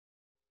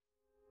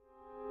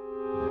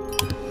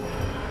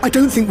I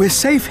don't think we're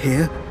safe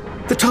here.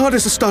 The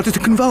TARDIS has started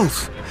to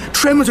convulse.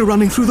 Tremors are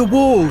running through the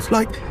walls,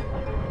 like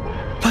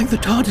the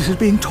TARDIS is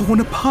being torn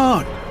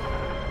apart.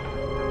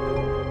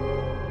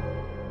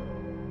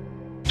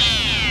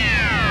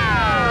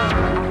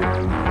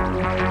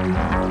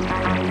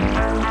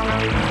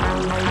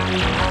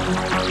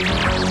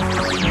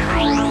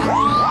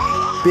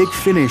 Big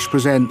Finish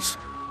presents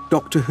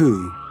Doctor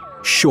Who,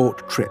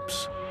 Short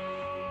Trips.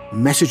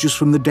 Messages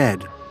from the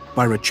Dead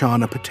by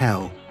Rachana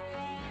Patel.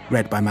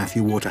 Read by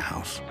Matthew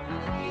Waterhouse.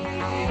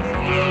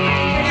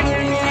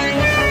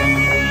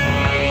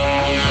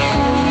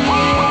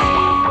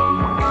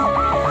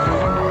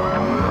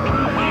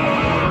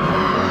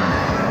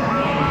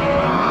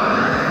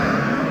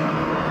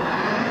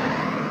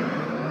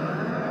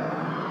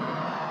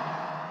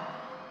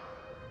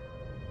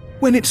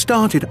 When it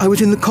started, I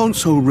was in the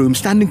console room,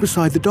 standing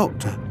beside the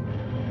doctor.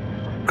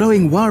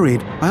 Growing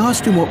worried, I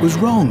asked him what was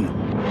wrong.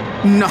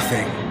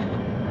 Nothing,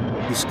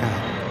 he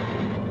scowled.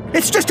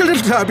 It's just a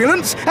little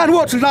turbulence, and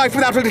what's life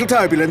without a little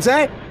turbulence,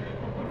 eh?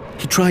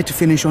 He tried to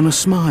finish on a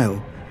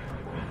smile,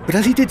 but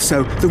as he did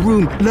so, the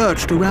room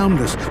lurched around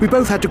us. We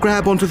both had to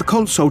grab onto the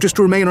console just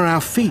to remain on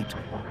our feet.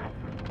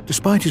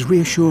 Despite his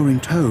reassuring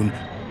tone,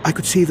 I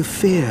could see the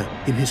fear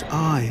in his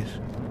eyes.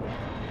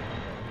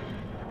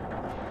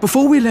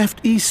 Before we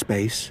left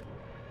E-Space,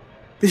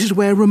 this is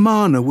where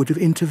Romana would have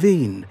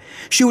intervened.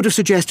 She would have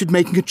suggested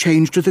making a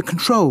change to the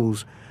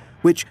controls,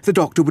 which the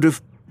doctor would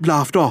have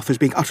laughed off as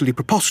being utterly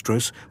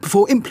preposterous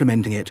before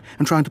implementing it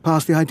and trying to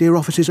pass the idea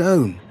off as his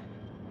own.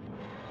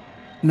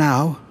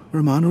 Now,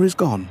 Romana is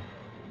gone,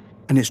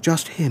 and it's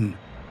just him,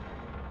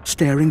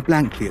 staring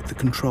blankly at the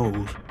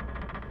controls.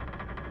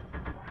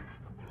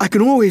 I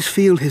can always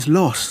feel his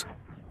loss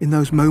in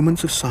those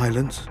moments of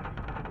silence,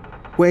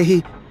 where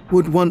he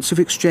would once have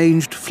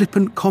exchanged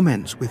flippant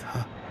comments with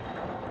her.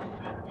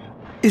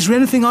 Is there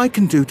anything I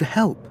can do to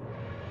help?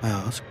 I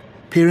asked,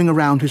 peering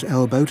around his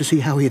elbow to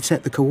see how he had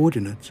set the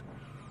coordinates.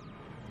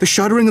 The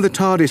shuddering of the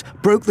TARDIS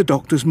broke the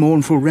doctor's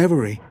mournful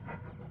reverie.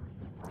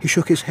 He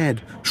shook his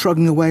head,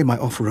 shrugging away my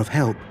offer of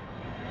help,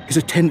 his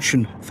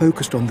attention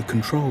focused on the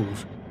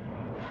controls.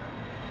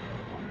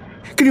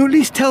 Can you at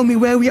least tell me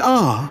where we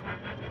are?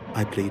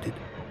 I pleaded.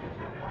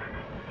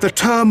 The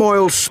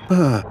turmoil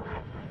spur,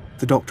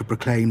 the doctor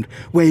proclaimed,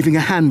 waving a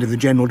hand in the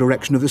general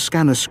direction of the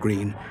scanner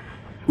screen,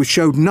 which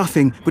showed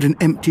nothing but an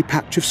empty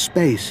patch of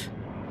space.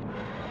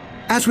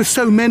 As with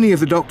so many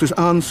of the doctor's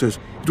answers,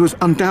 it was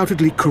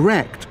undoubtedly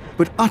correct,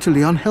 but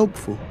utterly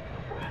unhelpful.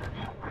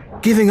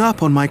 Giving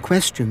up on my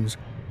questions,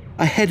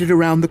 I headed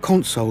around the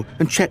console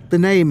and checked the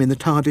name in the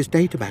TARDIS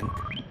databank.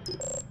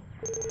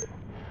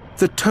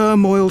 The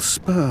turmoil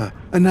spur,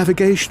 a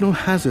navigational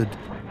hazard.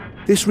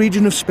 This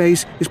region of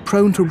space is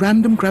prone to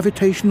random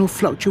gravitational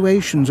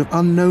fluctuations of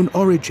unknown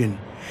origin,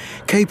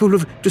 capable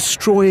of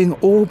destroying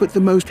all but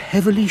the most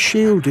heavily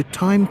shielded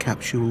time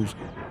capsules,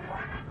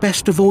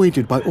 best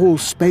avoided by all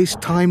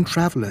space-time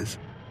travellers.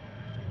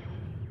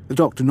 The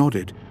doctor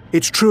nodded.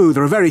 It's true,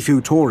 there are very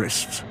few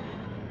tourists.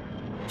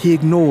 He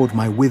ignored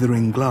my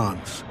withering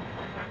glance.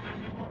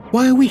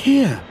 Why are we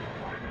here?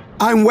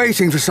 I'm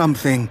waiting for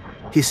something,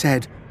 he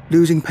said,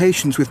 losing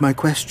patience with my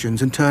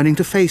questions and turning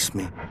to face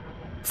me,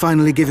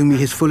 finally giving me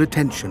his full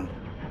attention.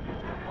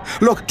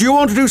 Look, do you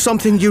want to do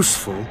something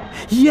useful?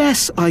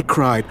 Yes, I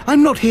cried.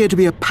 I'm not here to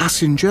be a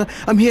passenger.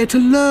 I'm here to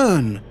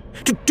learn,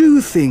 to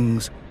do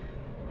things.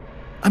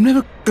 I'm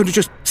never going to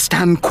just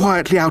stand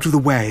quietly out of the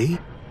way.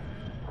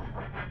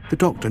 The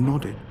doctor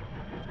nodded.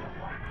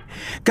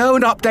 Go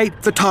and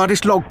update the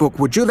TARDIS logbook,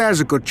 would you? There's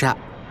a good chap,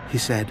 he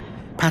said,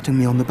 patting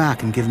me on the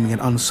back and giving me an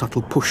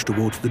unsubtle push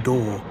towards the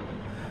door.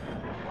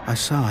 I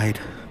sighed.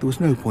 There was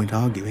no point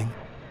arguing.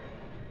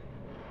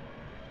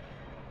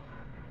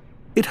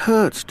 It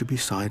hurts to be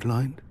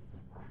sidelined,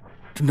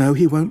 to know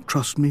he won't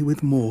trust me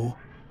with more.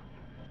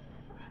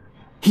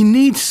 He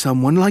needs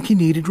someone like he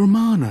needed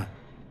Romana.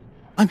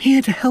 I'm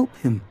here to help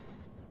him,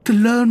 to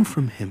learn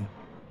from him.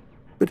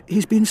 But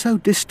he's been so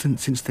distant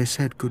since they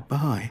said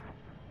goodbye.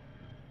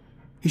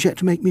 He's yet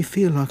to make me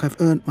feel like I've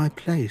earned my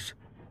place.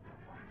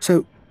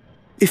 So,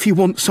 if he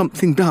wants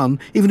something done,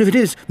 even if it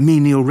is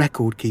menial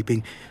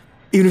record-keeping,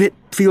 even if it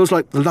feels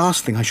like the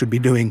last thing I should be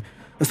doing,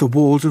 as the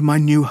walls of my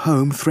new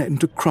home threaten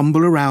to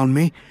crumble around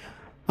me,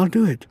 I'll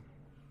do it.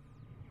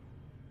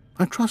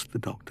 I trust the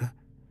doctor.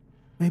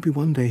 Maybe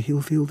one day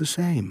he'll feel the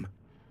same.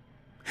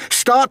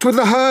 Start with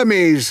the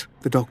Hermes,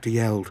 the doctor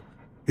yelled,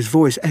 his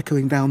voice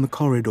echoing down the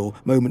corridor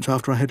moments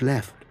after I had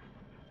left.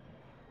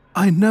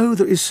 I know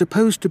there is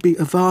supposed to be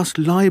a vast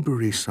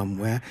library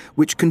somewhere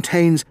which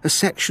contains a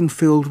section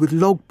filled with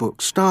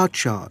logbooks, star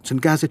charts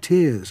and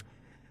gazetteers,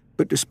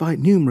 but despite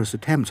numerous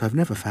attempts I've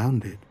never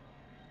found it.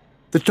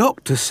 The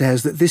doctor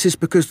says that this is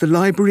because the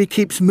library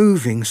keeps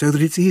moving so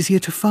that it's easier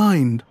to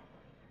find.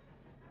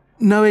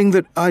 Knowing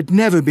that I'd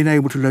never been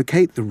able to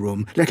locate the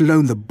room, let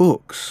alone the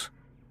books,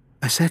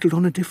 I settled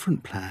on a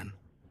different plan.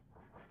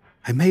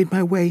 I made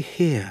my way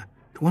here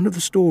to one of the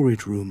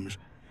storage rooms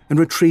and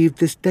retrieved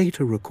this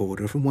data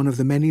recorder from one of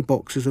the many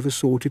boxes of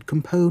assorted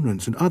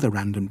components and other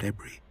random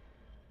debris.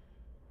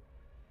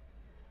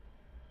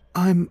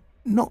 I'm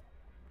not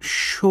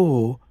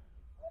sure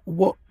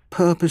what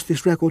purpose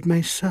this record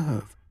may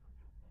serve.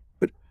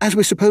 But as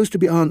we're supposed to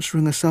be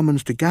answering a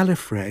summons to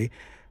Gallifrey,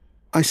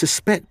 I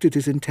suspect it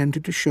is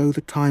intended to show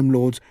the Time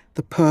Lords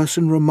the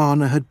person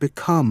Romana had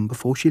become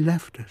before she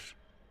left us.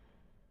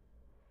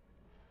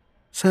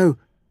 So,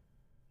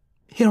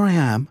 here I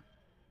am,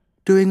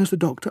 doing as the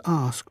Doctor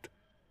asked,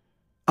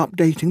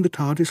 updating the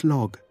TARDIS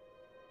log.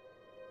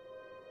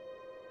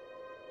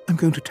 I'm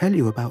going to tell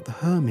you about the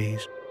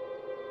Hermes.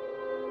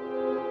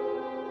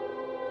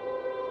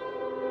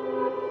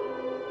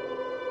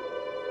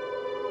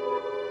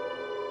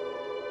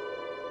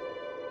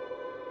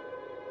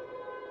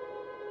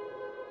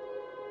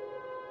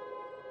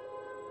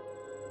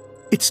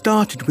 It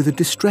started with a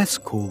distress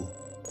call.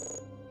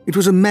 It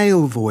was a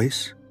male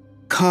voice,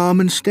 calm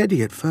and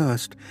steady at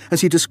first,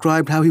 as he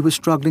described how he was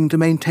struggling to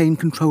maintain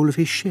control of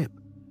his ship.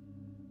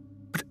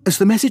 But as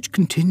the message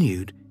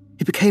continued,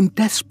 he became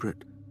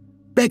desperate,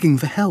 begging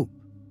for help.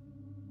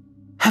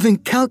 Having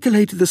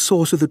calculated the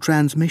source of the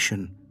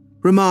transmission,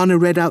 Romana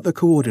read out the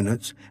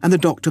coordinates and the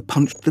Doctor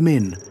punched them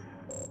in.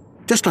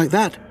 Just like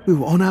that, we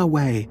were on our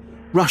way,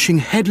 rushing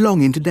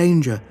headlong into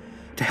danger,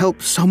 to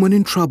help someone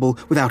in trouble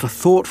without a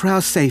thought for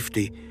our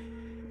safety,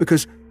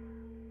 because,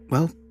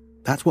 well,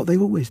 that's what they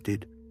always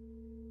did.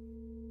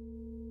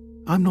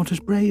 I'm not as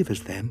brave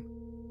as them.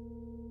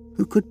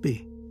 Who could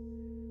be?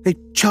 They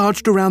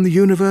charged around the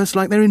universe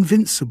like they're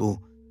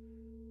invincible.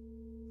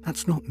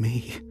 That's not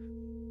me.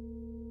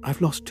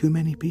 I've lost too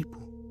many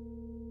people.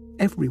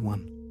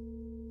 Everyone.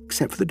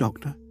 Except for the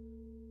Doctor.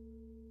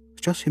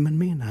 It's just him and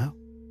me now.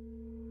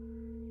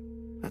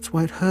 That's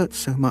why it hurts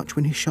so much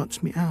when he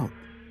shuts me out.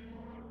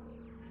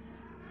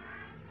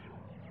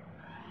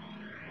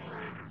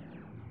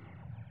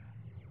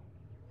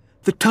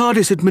 The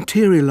TARDIS had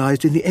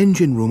materialized in the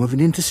engine room of an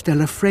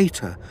interstellar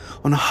freighter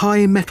on a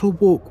high metal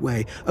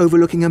walkway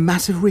overlooking a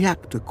massive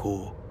reactor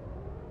core.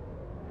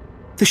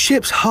 The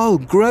ship's hull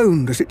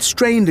groaned as it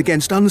strained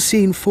against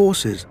unseen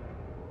forces.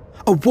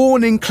 A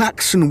warning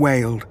klaxon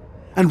wailed,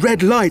 and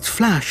red lights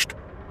flashed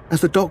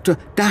as the Doctor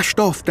dashed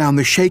off down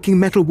the shaking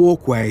metal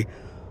walkway,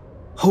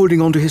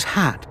 holding onto his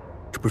hat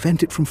to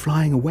prevent it from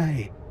flying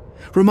away.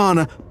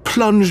 Romana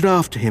plunged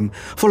after him,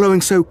 following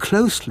so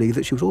closely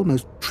that she was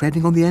almost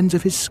treading on the ends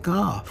of his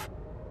scarf.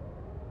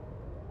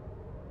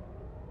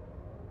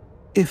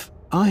 If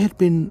I had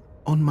been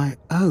on my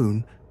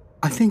own,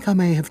 I think I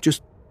may have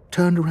just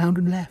turned around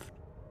and left.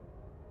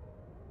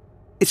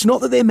 It's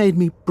not that they made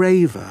me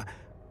braver.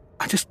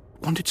 I just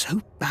wanted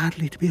so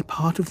badly to be a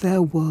part of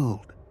their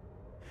world,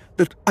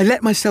 that I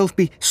let myself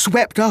be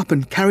swept up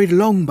and carried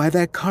along by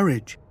their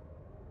courage.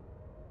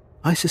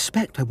 I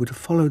suspect I would have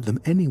followed them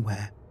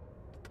anywhere.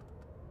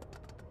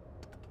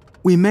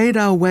 We made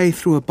our way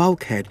through a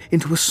bulkhead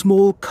into a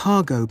small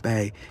cargo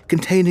bay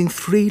containing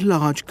 3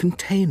 large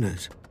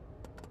containers.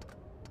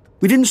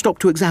 We didn't stop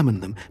to examine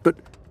them, but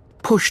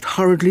pushed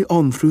hurriedly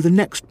on through the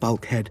next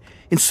bulkhead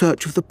in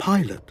search of the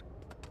pilot.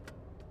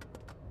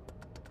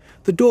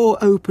 The door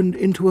opened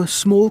into a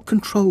small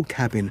control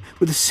cabin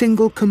with a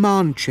single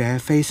command chair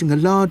facing a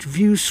large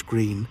view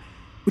screen,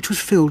 which was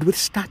filled with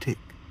static.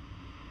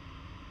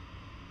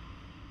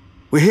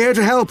 "We're here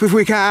to help if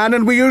we can,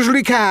 and we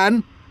usually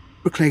can,"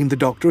 proclaimed the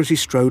Doctor as he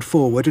strode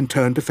forward and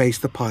turned to face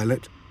the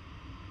pilot.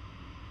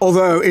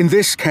 "Although, in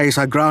this case,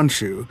 I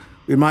grant you,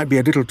 we might be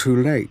a little too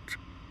late."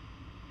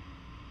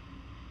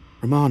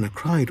 Romana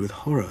cried with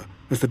horror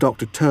as the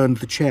Doctor turned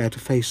the chair to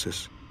face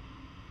us.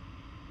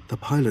 The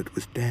pilot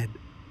was dead.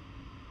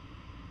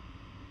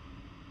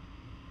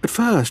 At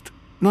first,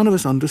 none of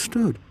us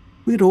understood.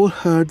 We had all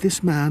heard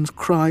this man's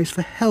cries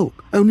for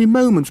help only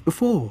moments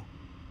before.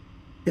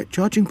 Yet,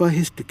 judging by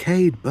his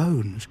decayed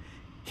bones,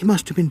 he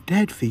must have been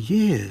dead for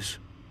years.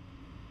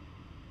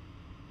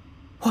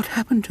 "What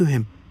happened to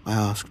him?" I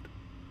asked,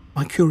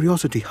 my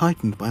curiosity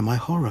heightened by my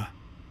horror.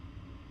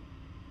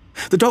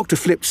 The Doctor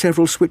flipped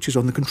several switches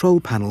on the control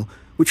panel,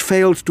 which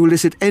failed to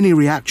elicit any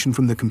reaction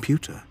from the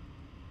computer.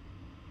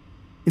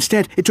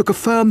 Instead, it took a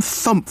firm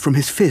thump from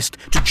his fist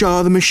to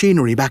jar the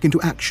machinery back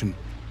into action.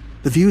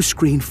 The view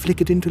screen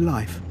flickered into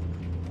life.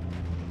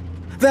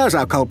 "There's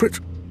our culprit,"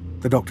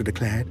 the Doctor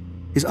declared,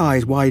 his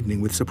eyes widening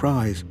with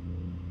surprise.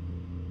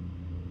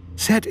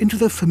 Set into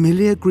the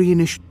familiar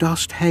greenish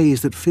dust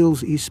haze that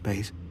fills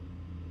E-space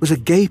was a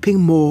gaping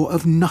maw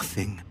of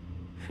nothing,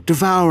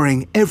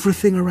 devouring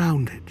everything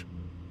around it.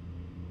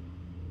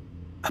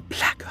 "A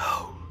black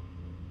hole,"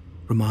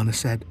 Romana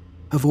said,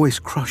 her voice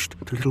crushed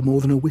to little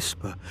more than a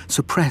whisper,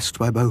 suppressed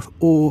by both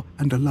awe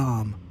and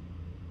alarm.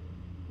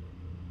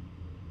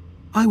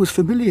 I was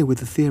familiar with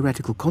the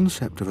theoretical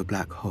concept of a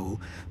black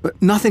hole, but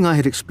nothing I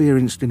had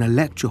experienced in a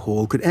lecture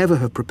hall could ever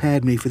have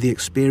prepared me for the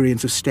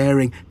experience of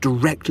staring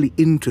directly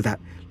into that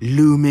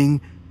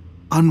looming,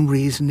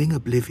 unreasoning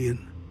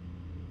oblivion.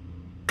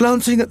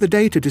 Glancing at the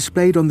data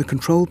displayed on the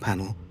control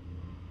panel,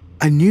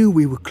 I knew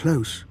we were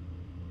close.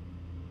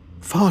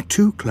 Far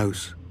too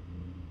close.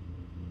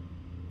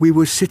 We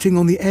were sitting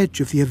on the edge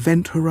of the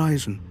event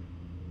horizon,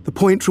 the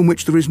point from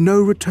which there is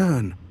no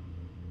return.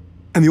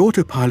 and the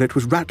autopilot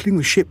was rattling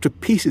the ship to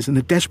pieces in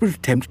a desperate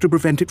attempt to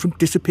prevent it from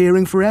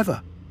disappearing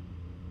forever.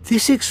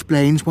 This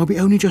explains why we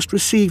only just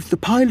received the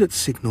pilot's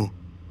signal,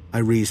 I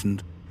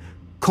reasoned,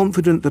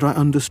 confident that I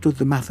understood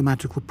the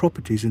mathematical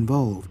properties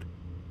involved.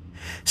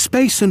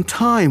 Space and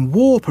time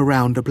warp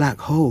around a black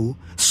hole,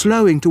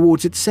 slowing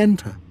towards its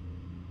centre.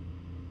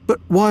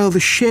 But while the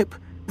ship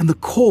and the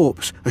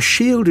corpse are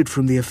shielded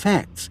from the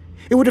effects,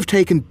 it would have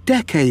taken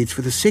decades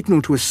for the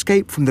signal to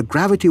escape from the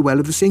gravity well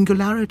of the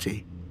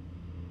singularity.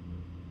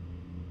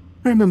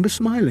 I remember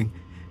smiling,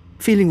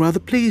 feeling rather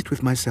pleased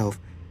with myself,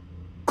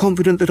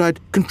 confident that I'd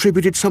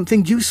contributed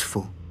something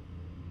useful.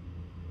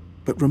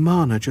 But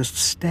Romana just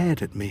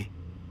stared at me.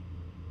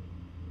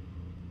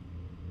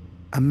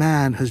 "A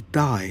man has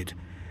died,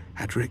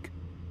 Adric,"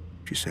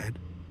 she said,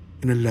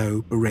 in a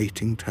low,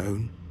 berating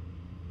tone.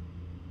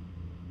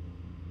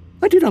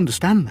 I did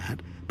understand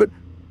that, but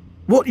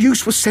what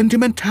use was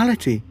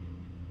sentimentality?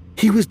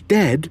 He was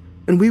dead,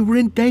 and we were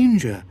in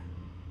danger.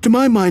 To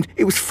my mind,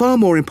 it was far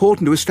more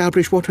important to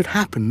establish what had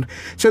happened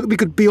so that we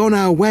could be on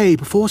our way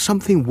before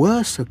something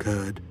worse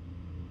occurred.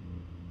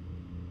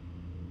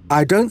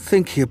 "I don't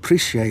think he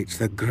appreciates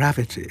the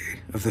gravity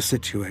of the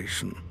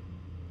situation,"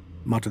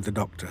 muttered the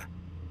doctor,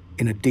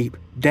 in a deep,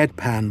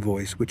 deadpan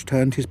voice which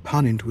turned his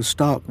pun into a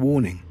stark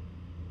warning.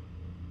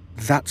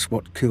 "That's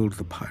what killed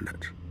the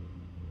pilot.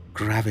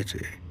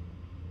 Gravity."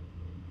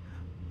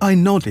 I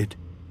nodded,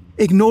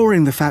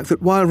 ignoring the fact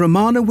that while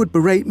Romana would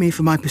berate me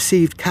for my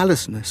perceived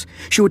callousness,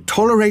 she would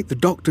tolerate the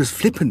doctor's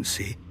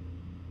flippancy.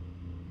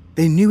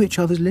 They knew each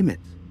other's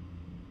limits.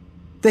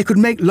 They could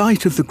make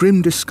light of the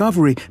grim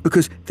discovery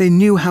because they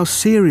knew how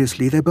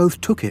seriously they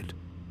both took it.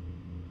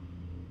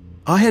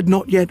 I had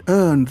not yet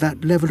earned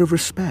that level of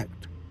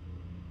respect.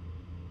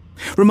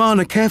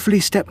 Romana carefully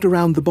stepped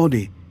around the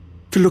body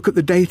to look at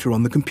the data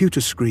on the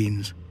computer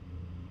screens.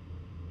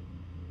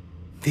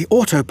 "The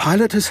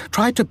autopilot has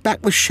tried to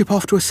back the ship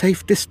off to a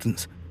safe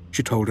distance,"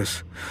 she told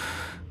us.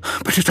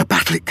 "But it's a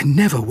battle it can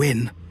never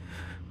win.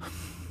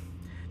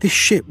 This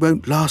ship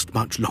won't last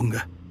much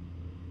longer."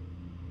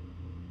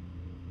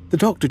 The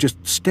doctor just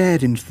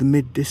stared into the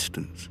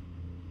mid-distance,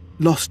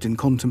 lost in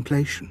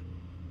contemplation.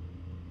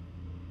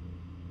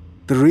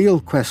 "The real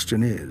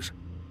question is,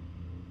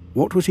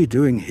 what was he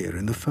doing here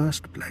in the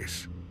first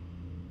place?"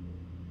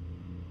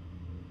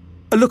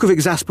 A look of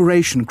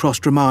exasperation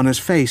crossed Romana's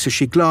face as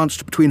she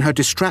glanced between her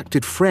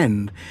distracted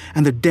friend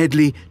and the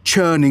deadly,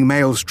 churning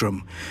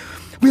maelstrom.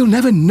 "We'll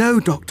never know,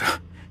 Doctor,"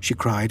 she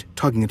cried,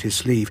 tugging at his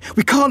sleeve.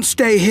 "We can't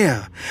stay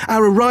here.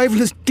 Our arrival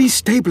has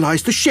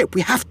destabilized the ship.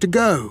 We have to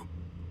go."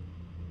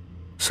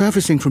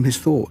 Surfacing from his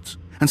thoughts,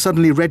 and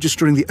suddenly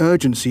registering the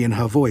urgency in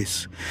her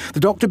voice, the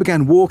doctor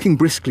began walking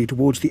briskly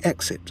towards the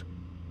exit.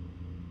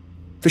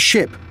 The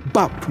ship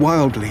bucked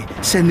wildly,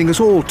 sending us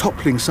all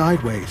toppling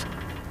sideways.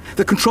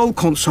 The control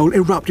console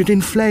erupted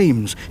in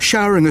flames,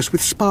 showering us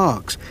with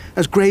sparks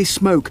as grey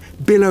smoke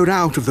billowed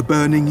out of the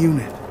burning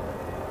unit.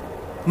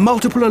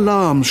 Multiple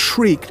alarms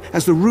shrieked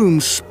as the room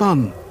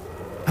spun,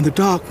 and the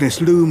darkness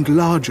loomed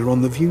larger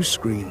on the view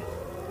screen.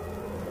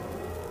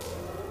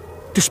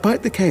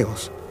 Despite the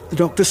chaos, the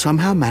doctor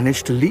somehow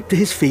managed to leap to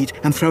his feet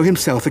and throw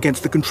himself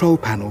against the control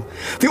panel.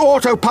 "The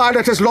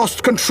autopilot has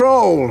lost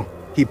control!"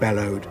 he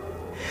bellowed.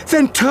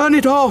 "Then turn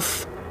it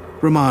off!"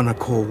 Romana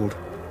called,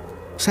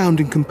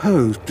 sounding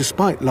composed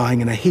despite lying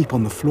in a heap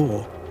on the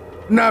floor.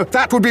 "No,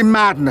 that would be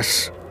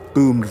madness,"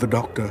 boomed the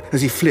doctor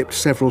as he flipped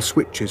several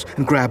switches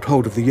and grabbed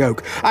hold of the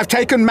yoke. "I've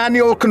taken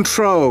manual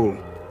control."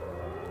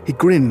 He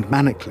grinned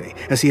manically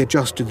as he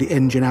adjusted the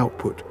engine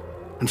output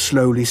and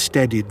slowly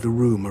steadied the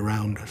room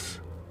around us.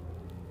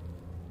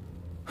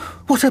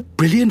 "What a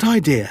brilliant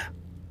idea!"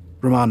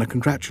 Romana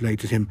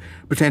congratulated him,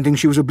 pretending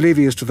she was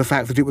oblivious to the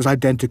fact that it was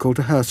identical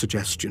to her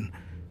suggestion.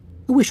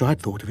 I wish I'd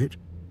thought of it.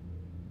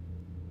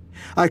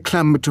 I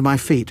clambered to my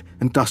feet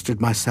and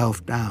dusted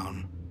myself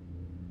down.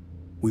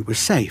 We were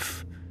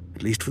safe,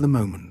 at least for the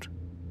moment.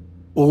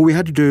 All we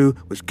had to do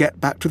was get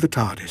back to the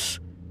TARDIS.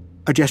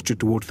 I gestured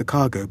towards the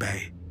cargo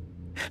bay.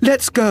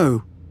 "Let's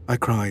go!" I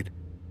cried,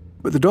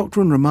 but the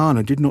doctor and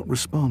Romana did not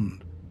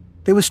respond.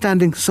 They were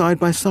standing side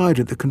by side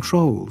at the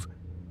controls,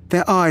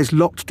 their eyes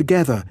locked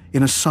together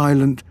in a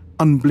silent,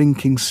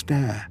 unblinking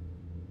stare.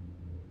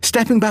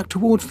 Stepping back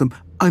towards them,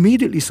 I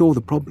immediately saw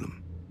the problem.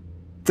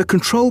 The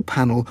control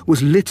panel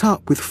was lit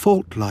up with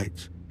fault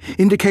lights,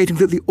 indicating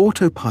that the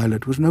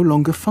autopilot was no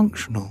longer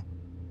functional.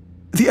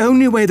 The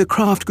only way the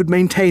craft could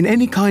maintain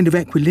any kind of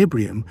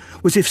equilibrium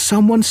was if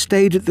someone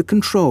stayed at the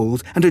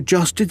controls and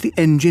adjusted the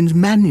engines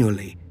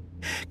manually,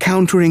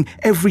 countering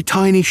every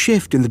tiny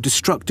shift in the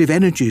destructive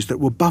energies that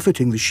were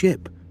buffeting the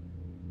ship.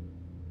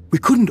 We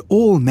couldn't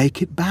all make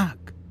it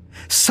back.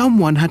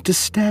 Someone had to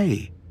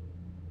stay.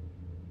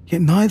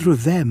 Yet neither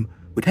of them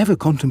would ever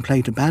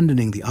contemplate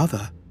abandoning the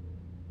other.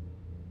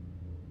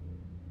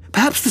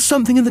 "Perhaps there's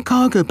something in the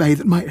cargo bay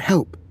that might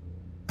help,"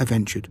 I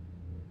ventured.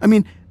 "I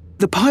mean,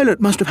 the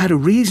pilot must have had a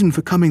reason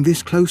for coming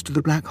this close to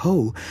the black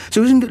hole,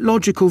 so isn't it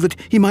logical that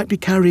he might be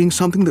carrying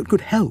something that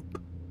could help?"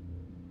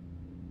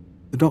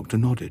 The doctor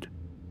nodded.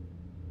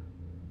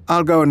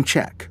 "I'll go and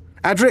check,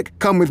 "Adric,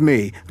 come with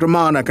me.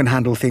 Romana can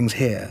handle things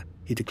here,"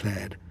 he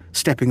declared,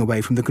 stepping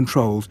away from the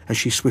controls as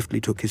she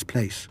swiftly took his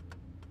place.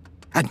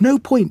 At no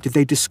point did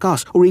they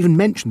discuss or even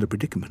mention the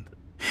predicament.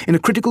 In a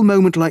critical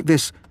moment like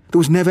this, there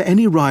was never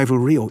any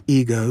rivalry or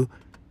ego.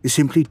 They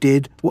simply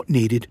did what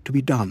needed to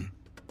be done.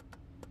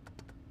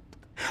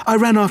 I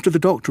ran after the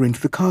doctor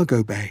into the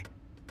cargo bay.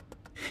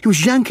 He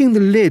was yanking the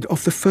lid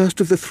off the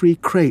first of the 3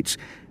 crates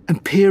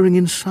and peering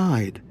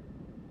inside.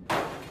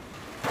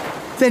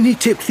 Then he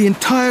tipped the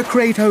entire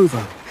crate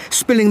over,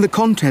 spilling the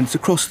contents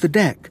across the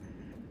deck,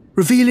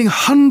 revealing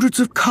hundreds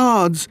of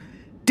cards,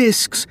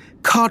 discs,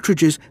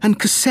 cartridges, and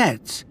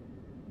cassettes.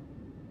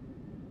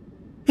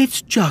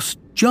 "It's just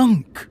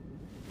junk."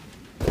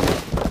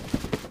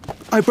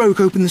 I broke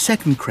open the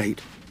second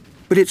crate,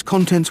 but its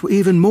contents were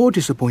even more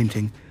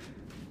disappointing.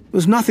 There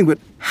was nothing but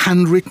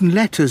handwritten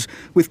letters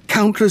with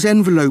countless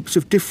envelopes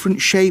of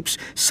different shapes,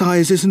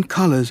 sizes, and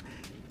colours,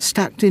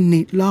 stacked in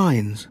neat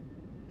lines.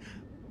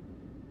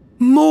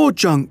 "More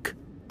junk,"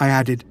 I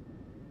added.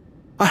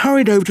 I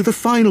hurried over to the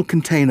final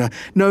container,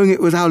 knowing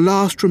it was our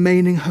last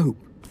remaining hope.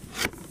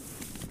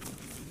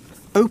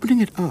 Opening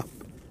it up,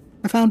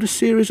 I found a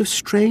series of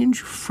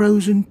strange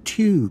frozen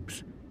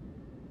tubes.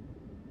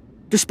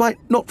 Despite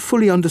not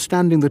fully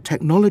understanding the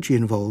technology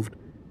involved,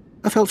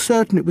 I felt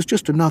certain it was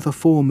just another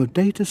form of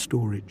data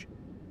storage.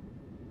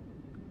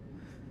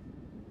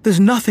 "There's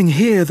nothing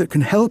here that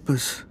can help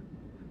us,"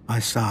 I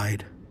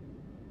sighed.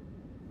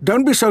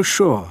 "Don't be so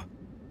sure,"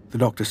 the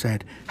doctor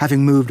said,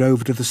 having moved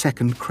over to the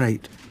second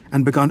crate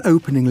and begun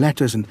opening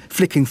letters and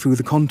flicking through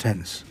the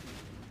contents.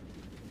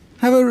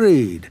 "Have a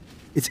read.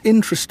 It's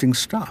interesting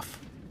stuff."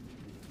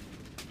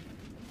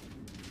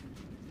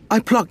 I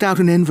plucked out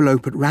an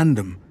envelope at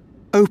random,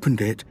 opened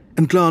it,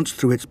 and glanced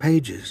through its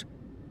pages.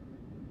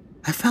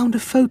 I found a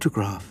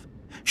photograph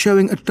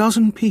showing a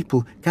dozen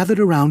people gathered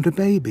around a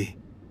baby.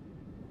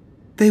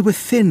 They were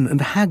thin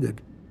and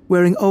haggard,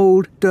 wearing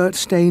old,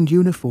 dirt-stained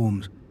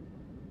uniforms,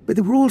 but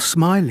they were all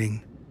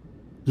smiling,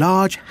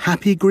 large,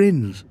 happy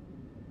grins.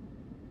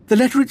 The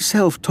letter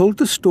itself told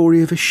the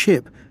story of a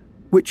ship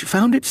which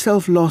found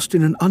itself lost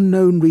in an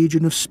unknown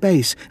region of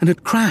space and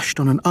had crashed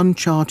on an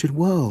uncharted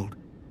world.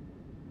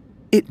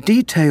 It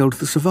detailed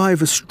the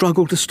survivors'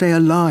 struggle to stay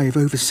alive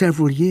over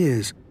several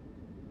years,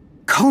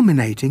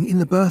 culminating in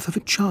the birth of a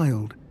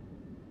child.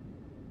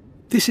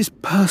 "This is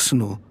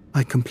personal,"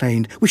 I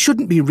complained. "We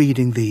shouldn't be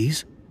reading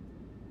these."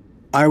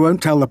 "I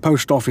won't tell the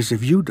post office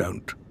if you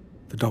don't,"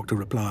 the doctor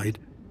replied.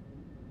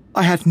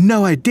 I had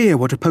no idea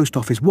what a post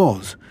office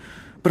was,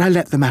 but I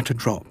let the matter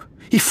drop.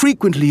 He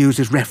frequently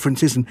uses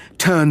references and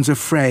turns of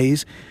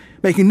phrase,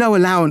 making no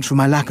allowance for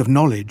my lack of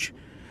knowledge.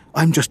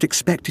 I'm just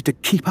expected to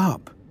keep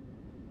up.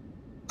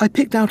 I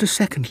picked out a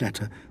second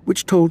letter,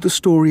 which told the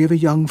story of a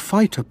young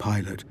fighter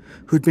pilot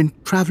who had been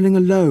travelling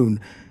alone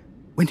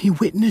when he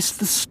witnessed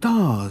the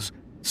stars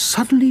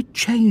suddenly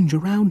change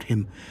around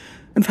him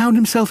and found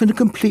himself in a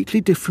completely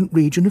different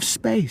region of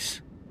space.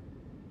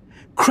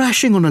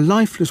 Crashing on a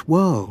lifeless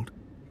world,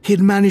 he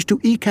had managed to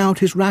eke out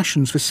his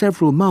rations for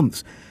several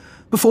months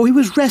before he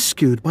was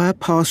rescued by a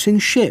passing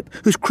ship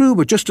whose crew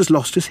were just as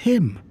lost as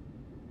him.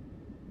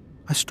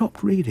 I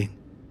stopped reading.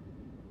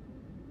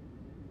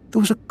 There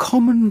was a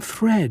common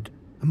thread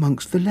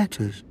amongst the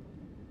letters.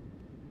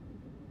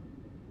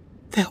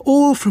 "They're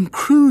all from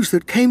crews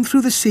that came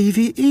through the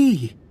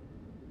CVE."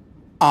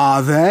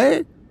 "Are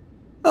they?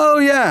 Oh,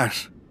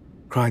 yes,"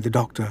 cried the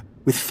doctor,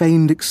 with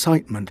feigned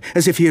excitement,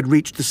 as if he had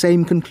reached the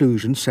same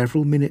conclusion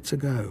several minutes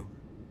ago.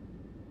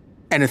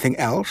 "Anything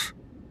else?"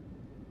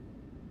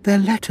 "They're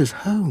letters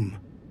home."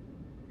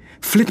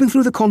 Flipping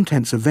through the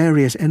contents of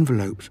various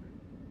envelopes,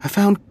 I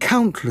found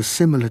countless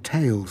similar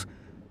tales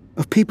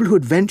of people who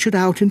had ventured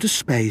out into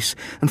space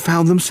and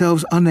found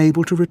themselves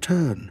unable to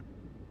return.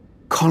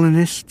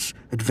 Colonists,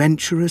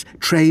 adventurers,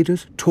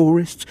 traders,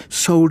 tourists,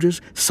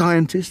 soldiers,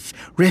 scientists,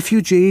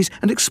 refugees,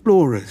 and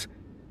explorers.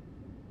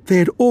 They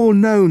had all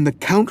known the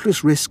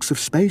countless risks of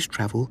space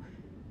travel,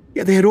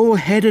 yet they had all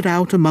headed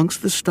out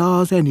amongst the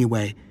stars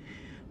anyway,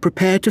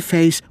 prepared to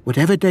face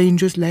whatever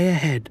dangers lay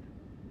ahead.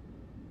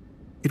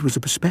 It was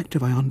a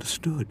perspective I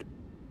understood.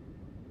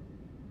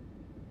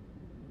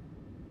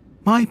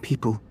 My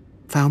people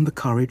found the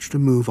courage to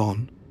move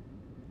on,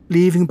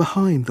 leaving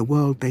behind the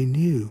world they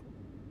knew.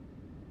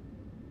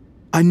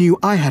 I knew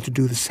I had to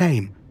do the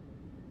same,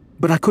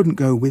 but I couldn't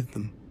go with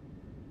them.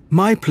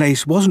 My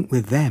place wasn't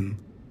with them.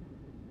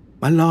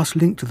 My last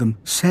link to them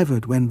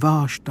severed when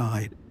Vash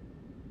died.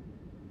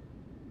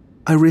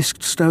 I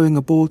risked stowing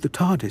aboard the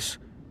TARDIS,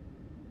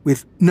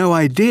 with no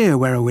idea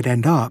where I would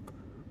end up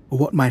or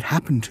what might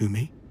happen to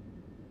me.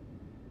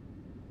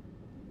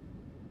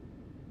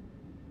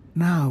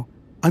 Now,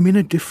 I'm in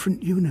a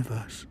different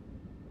universe.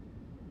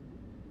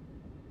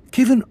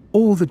 Given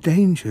all the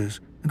dangers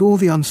and all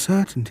the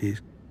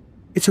uncertainties,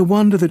 it's a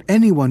wonder that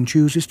anyone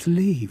chooses to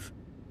leave.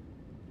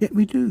 Yet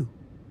we do.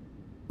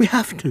 We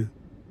have to.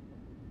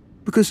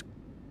 Because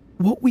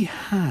what we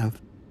have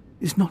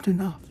is not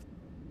enough.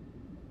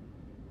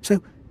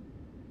 So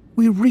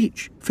we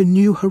reach for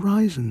new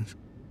horizons,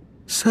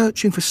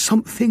 searching for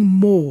something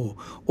more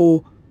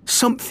or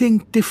something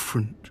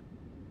different.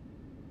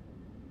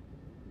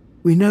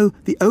 We know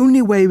the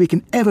only way we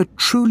can ever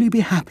truly be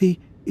happy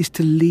is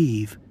to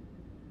leave,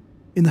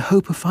 in the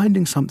hope of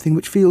finding something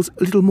which feels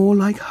a little more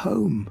like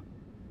home,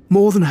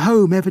 more than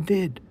home ever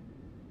did.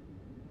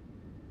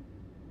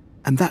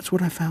 And that's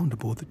what I found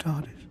aboard the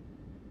TARDIS.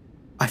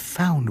 I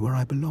found where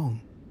I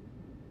belong.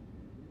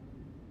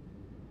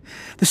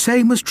 The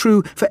same was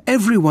true for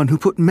everyone who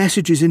put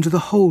messages into the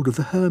hold of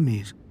the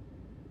Hermes.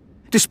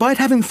 Despite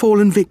having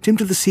fallen victim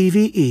to the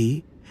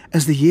CVE,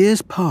 as the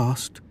years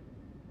passed,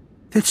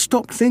 they'd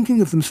stopped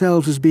thinking of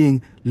themselves as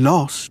being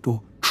lost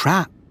or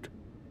trapped.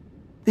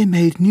 They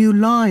made new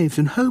lives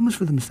and homes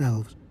for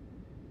themselves,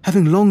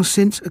 having long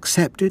since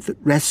accepted that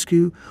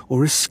rescue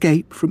or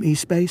escape from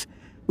E-space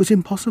was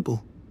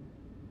impossible.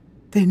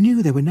 They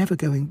knew they were never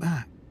going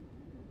back.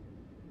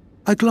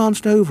 I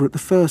glanced over at the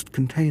first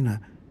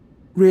container,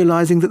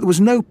 realizing that there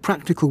was no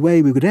practical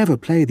way we could ever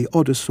play the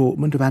odd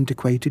assortment of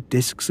antiquated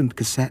discs and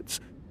cassettes,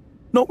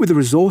 not with the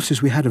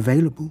resources we had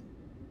available.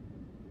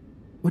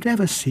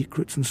 Whatever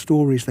secrets and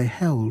stories they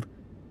held,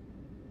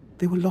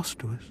 they were lost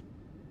to us.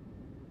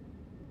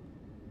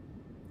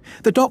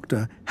 The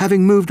doctor,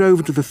 having moved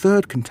over to the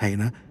third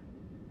container,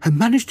 had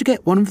managed to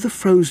get one of the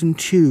frozen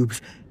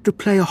tubes to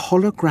play a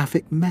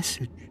holographic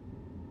message.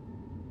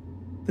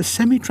 The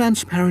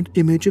semi-transparent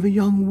image of a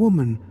young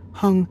woman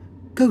hung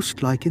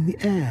ghost-like in the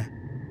air,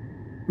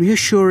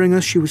 reassuring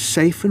us she was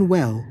safe and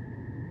well,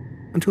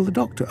 until the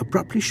doctor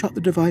abruptly shut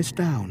the device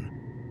down.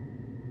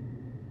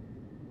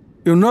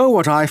 "You know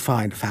what I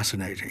find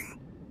fascinating,"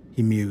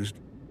 he mused,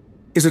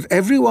 "is that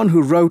everyone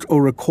who wrote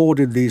or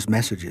recorded these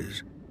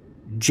messages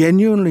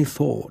genuinely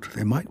thought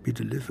they might be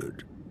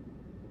delivered."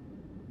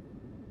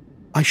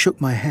 I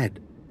shook my head.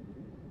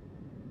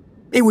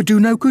 "It would do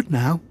no good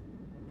now.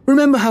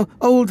 Remember how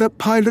old that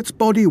pilot's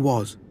body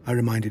was," I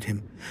reminded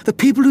him. "The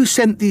people who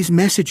sent these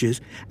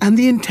messages and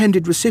the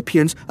intended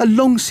recipients are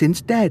long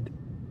since dead."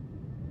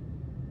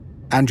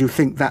 "And you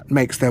think that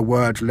makes their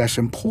words less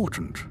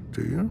important,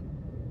 do you?"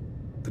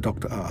 the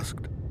doctor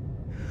asked.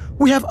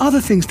 "We have other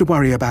things to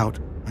worry about,"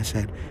 I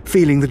said,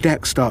 feeling the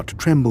deck start to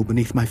tremble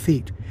beneath my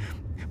feet.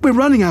 "We're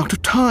running out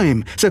of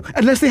time, so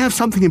unless they have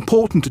something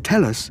important to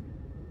tell us..."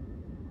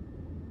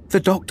 The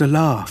doctor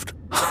laughed.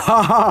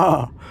 "Ha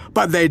ha!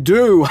 But they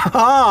do! Ha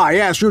ha!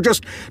 Yes, you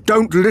just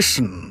don't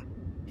listen,"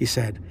 he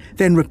said,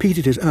 then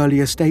repeated his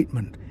earlier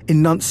statement,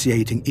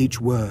 enunciating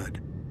each word.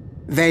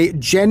 "They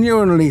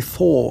genuinely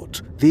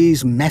thought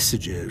these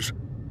messages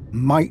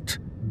might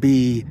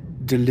be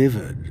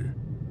delivered."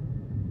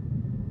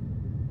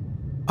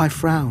 I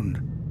frowned.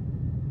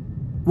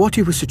 What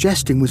he was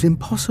suggesting was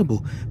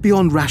impossible,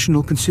 beyond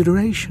rational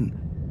consideration,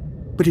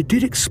 but it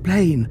did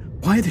explain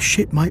why the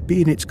ship might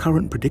be in its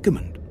current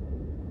predicament.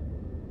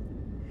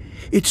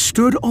 It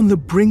stood on the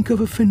brink of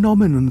a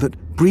phenomenon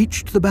that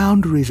breached the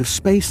boundaries of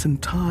space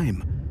and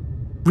time,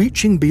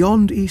 reaching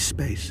beyond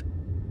E-space.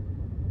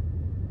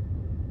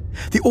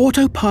 The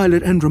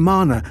autopilot and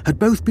Romana had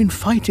both been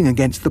fighting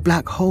against the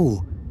black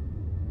hole,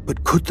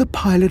 but could the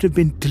pilot have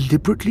been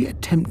deliberately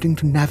attempting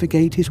to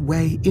navigate his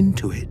way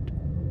into it?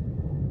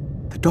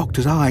 The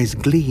doctor's eyes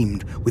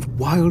gleamed with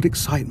wild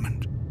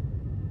excitement.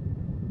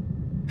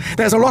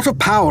 "There's a lot of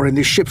power in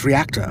this ship's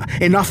reactor,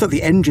 enough that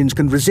the engines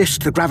can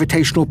resist the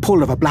gravitational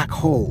pull of a black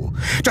hole.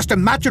 Just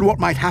imagine what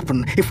might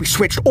happen if we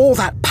switched all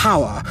that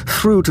power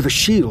through to the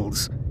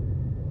shields."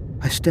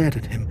 I stared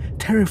at him,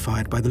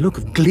 terrified by the look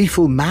of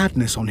gleeful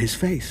madness on his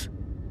face.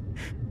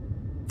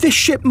 "This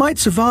ship might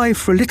survive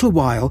for a little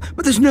while,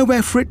 but there's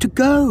nowhere for it to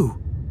go.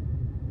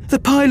 The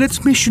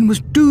pilot's mission was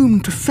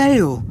doomed to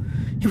fail.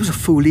 He was a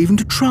fool even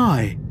to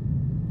try,"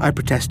 I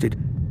protested,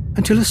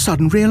 until a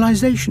sudden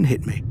realization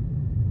hit me.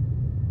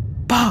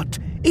 "But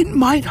it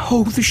might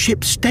hold the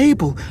ship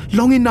stable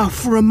long enough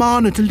for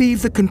Romana to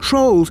leave the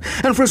controls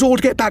and for us all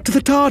to get back to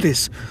the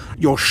TARDIS."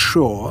 "You're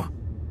sure?"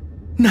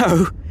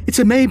 "No, it's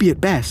a maybe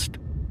at best."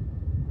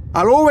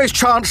 "I'll always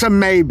chance a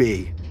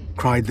maybe,"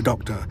 cried the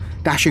doctor,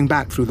 dashing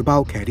back through the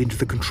bulkhead into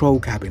the control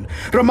cabin.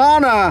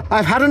 "Romana,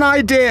 I've had an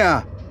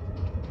idea!"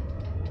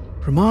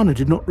 Romana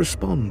did not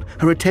respond.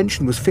 Her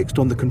attention was fixed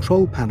on the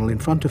control panel in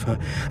front of her,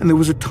 and there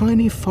was a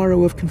tiny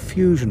furrow of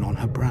confusion on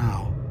her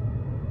brow.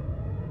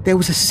 "There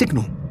was a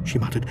signal," she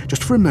muttered.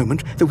 "Just for a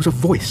moment, there was a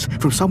voice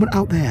from someone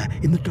out there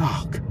in the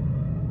dark."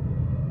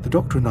 The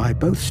doctor and I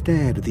both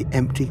stared at the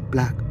empty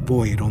black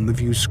void on the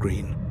view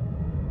screen.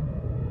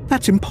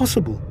 "That's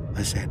impossible,"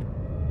 I said.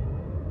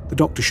 The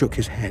doctor shook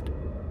his head.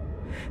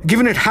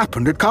 "Given it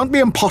happened, it can't be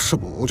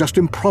impossible, just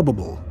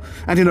improbable.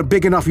 And in a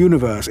big enough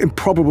universe,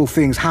 improbable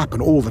things happen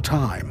all the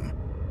time."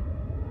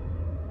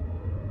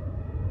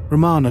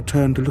 Romana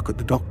turned to look at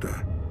the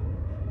doctor.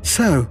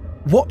 "So,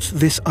 what's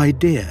this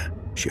idea?"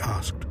 she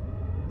asked.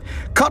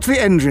 "Cut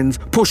the engines,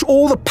 push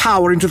all the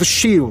power into the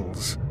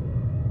shields."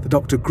 The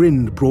doctor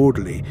grinned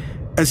broadly,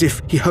 as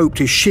if he hoped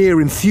his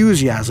sheer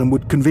enthusiasm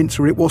would convince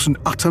her it wasn't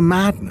utter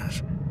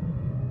madness.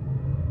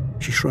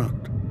 She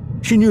shrugged.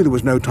 She knew there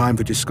was no time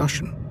for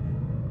discussion.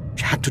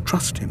 She had to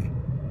trust him.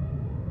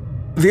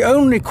 The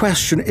only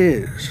question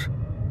is,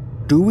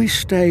 do we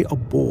stay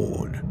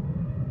aboard?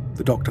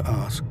 The doctor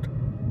asked.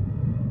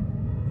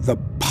 The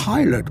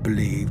pilot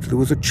believed there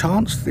was a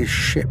chance this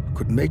ship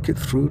could make it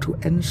through to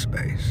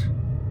N-space.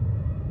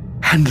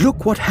 And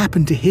look what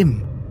happened to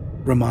him,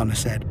 Romana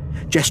said,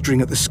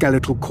 gesturing at the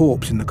skeletal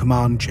corpse in the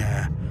command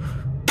chair.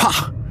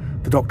 Pah!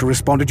 The doctor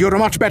responded. You're a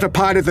much better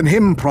pilot than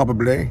him,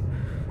 probably.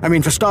 I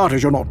mean, for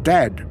starters, you're not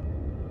dead.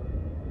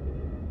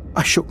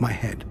 I shook my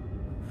head.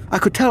 I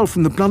could tell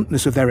from the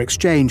bluntness of their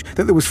exchange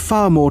that there was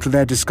far more to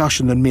their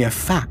discussion than mere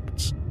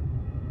facts.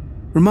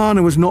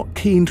 Romana was not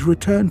keen to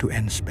return to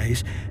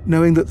N-space,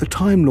 knowing that the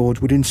Time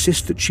Lords would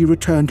insist that she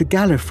return to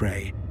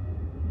Gallifrey.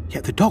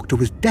 Yet the doctor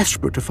was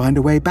desperate to find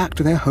a way back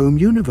to their home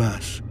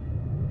universe.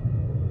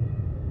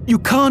 You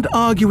can't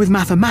argue with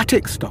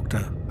mathematics,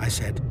 Doctor, I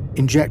said,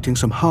 injecting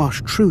some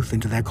harsh truth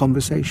into their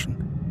conversation.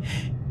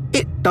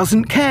 It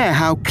doesn't care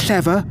how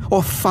clever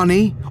or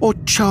funny or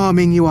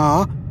charming you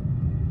are.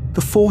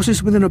 The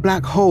forces within a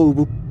black hole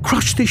will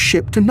crush this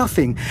ship to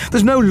nothing.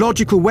 There's no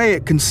logical way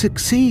it can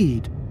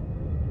succeed.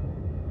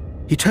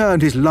 He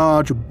turned his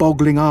large,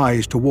 boggling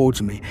eyes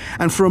towards me,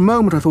 and for a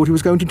moment I thought he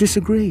was going to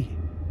disagree.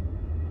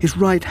 His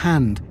right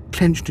hand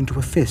clenched into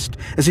a fist,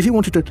 as if he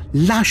wanted to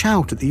lash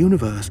out at the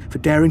universe for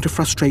daring to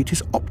frustrate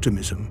his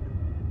optimism.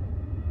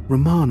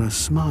 Romana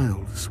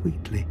smiled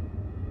sweetly.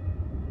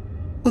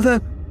 Although,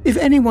 if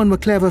anyone were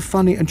clever,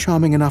 funny, and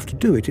charming enough to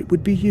do it, it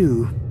would be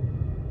you.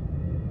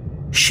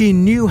 She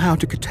knew how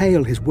to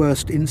curtail his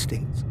worst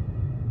instincts.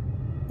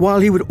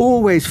 While he would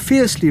always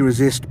fiercely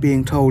resist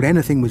being told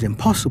anything was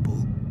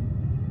impossible,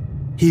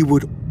 he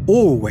would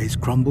always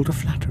crumble to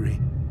flattery.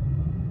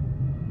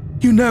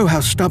 You know how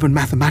stubborn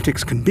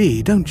mathematics can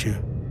be, don't you?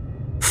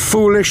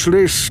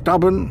 Foolishly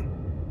stubborn,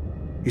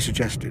 he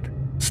suggested,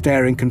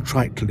 staring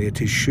contritely at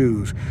his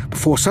shoes,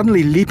 before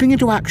suddenly leaping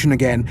into action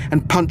again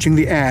and punching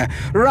the air.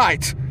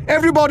 Right,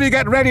 everybody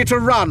get ready to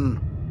run!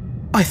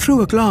 I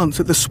threw a glance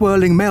at the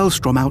swirling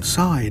maelstrom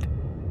outside.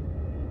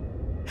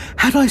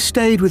 Had I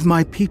stayed with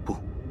my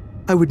people,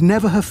 I would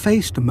never have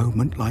faced a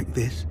moment like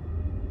this.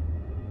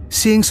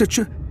 Seeing such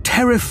a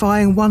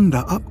terrifying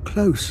wonder up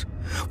close,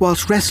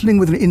 whilst wrestling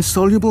with an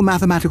insoluble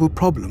mathematical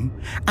problem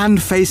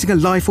and facing a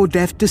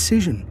life-or-death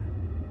decision.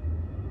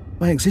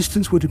 My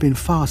existence would have been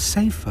far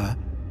safer,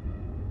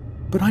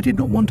 but I did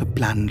not want a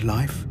bland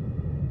life,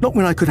 not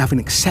when I could have an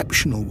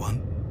exceptional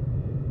one.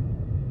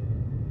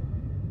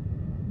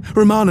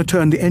 Romana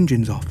turned the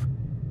engines off.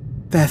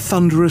 Their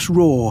thunderous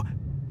roar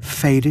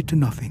faded to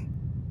nothing.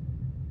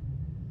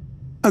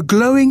 A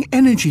glowing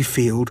energy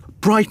field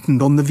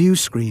brightened on the view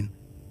screen.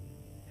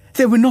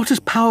 They were not as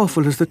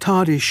powerful as the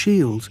TARDIS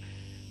shields,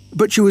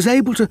 but she was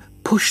able to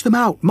push them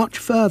out much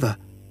further,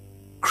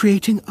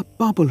 creating a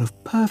bubble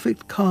of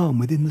perfect calm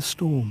within the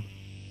storm.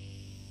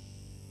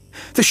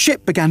 The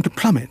ship began to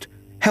plummet,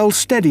 held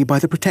steady by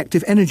the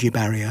protective energy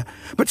barrier,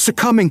 but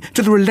succumbing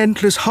to the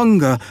relentless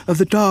hunger of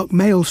the dark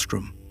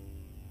maelstrom.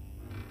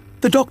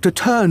 The doctor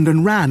turned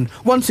and ran,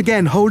 once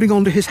again holding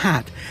onto his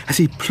hat as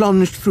he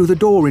plunged through the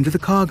door into the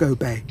cargo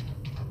bay.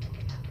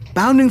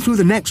 Bounding through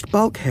the next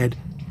bulkhead,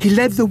 he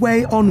led the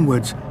way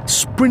onwards,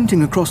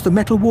 sprinting across the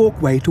metal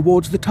walkway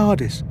towards the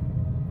TARDIS.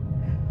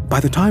 By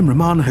the time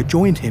Romana had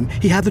joined him,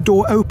 he had the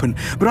door open,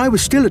 but I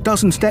was still a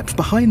dozen steps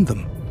behind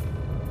them.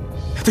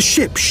 The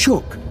ship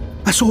shook.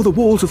 I saw the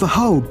walls of the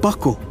hull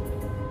buckle.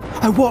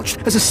 I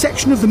watched as a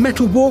section of the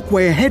metal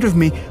walkway ahead of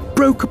me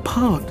broke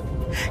apart,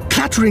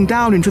 clattering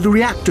down into the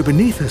reactor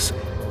beneath us,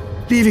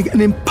 leaving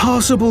an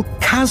impassable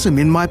chasm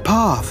in my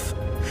path.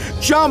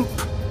 "Jump!"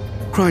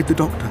 cried the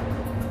doctor.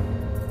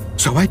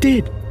 So I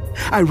did.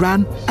 I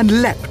ran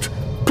and leapt,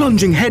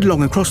 plunging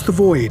headlong across the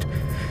void.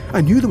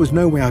 I knew there was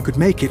no way I could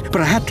make it,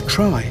 but I had to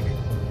try.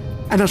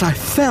 And as I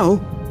fell,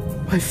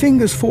 my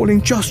fingers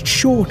falling just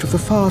short of the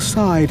far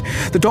side,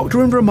 the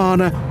doctor and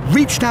Romana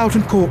reached out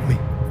and caught me,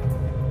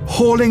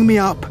 hauling me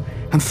up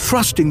and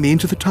thrusting me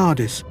into the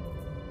TARDIS.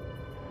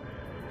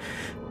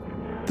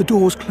 The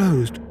doors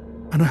closed,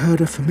 and I heard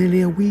a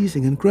familiar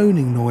wheezing and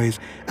groaning noise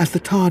as the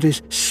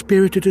TARDIS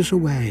spirited us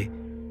away,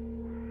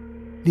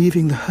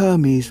 leaving the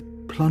Hermes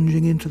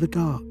plunging into the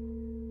dark.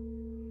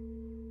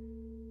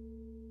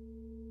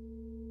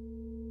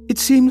 It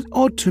seems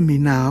odd to me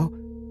now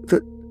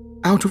that,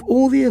 out of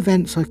all the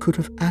events I could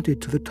have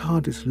added to the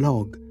TARDIS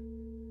log,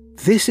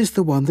 this is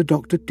the one the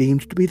doctor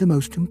deemed to be the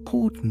most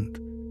important.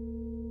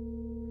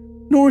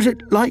 Nor is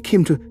it like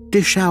him to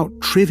dish out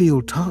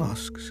trivial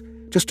tasks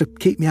just to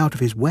keep me out of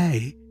his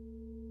way.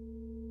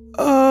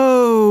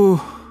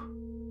 Oh,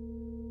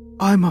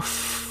 I'm a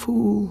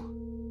fool.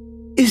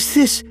 Is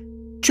this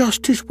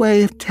just his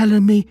way of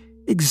telling me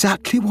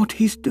exactly what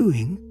he's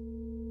doing?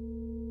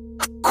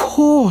 Of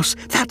course,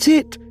 that's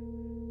it.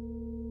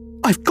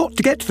 I've got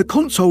to get to the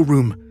console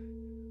room.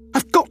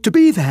 I've got to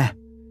be there,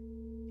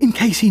 in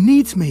case he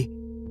needs me.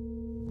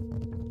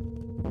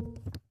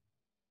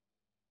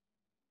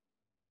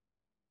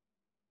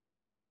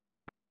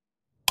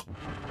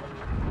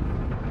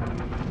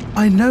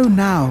 I know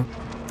now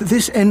that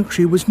this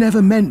entry was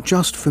never meant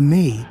just for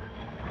me,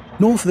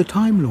 nor for the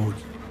Time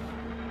Lords.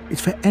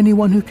 It's for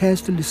anyone who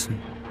cares to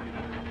listen.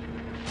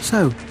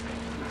 So,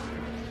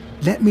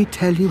 let me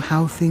tell you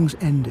how things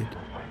ended.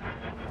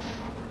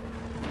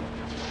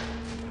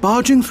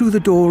 Barging through the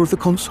door of the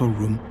console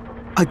room,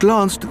 I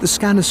glanced at the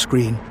scanner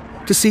screen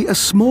to see a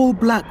small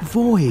black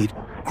void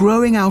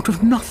growing out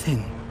of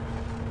nothing.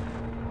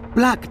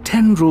 Black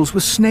tendrils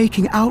were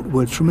snaking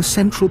outwards from a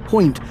central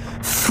point,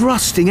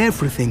 thrusting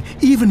everything,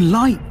 even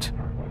light,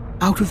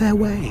 out of their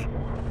way,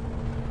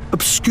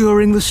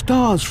 obscuring the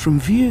stars from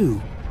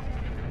view.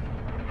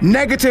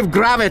 "Negative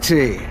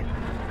gravity!"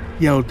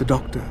 yelled the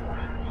doctor,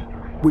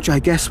 which I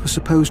guess was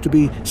supposed to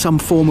be some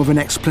form of an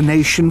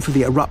explanation for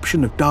the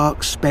eruption of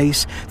dark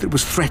space that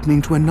was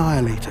threatening to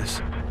annihilate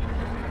us.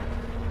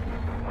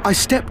 I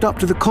stepped up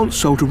to the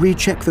console to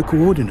recheck the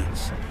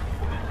coordinates.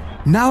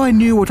 Now I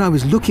knew what I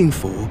was looking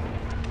for.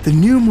 The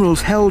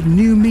numerals held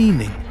new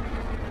meaning.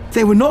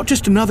 They were not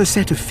just another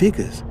set of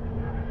figures.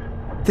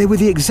 They were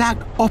the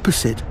exact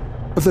opposite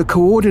of the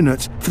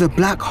coordinates for the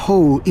black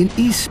hole in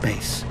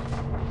E-space.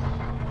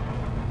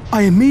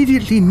 I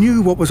immediately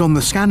knew what was on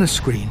the scanner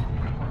screen.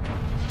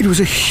 It was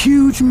a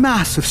huge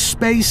mass of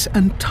space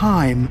and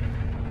time,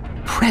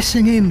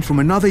 pressing in from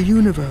another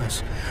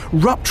universe,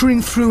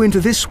 rupturing through into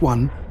this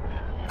one,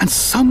 and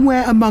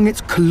somewhere among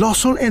its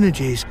colossal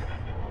energies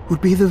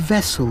would be the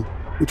vessel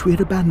which we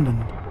had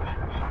abandoned.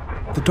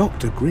 The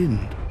doctor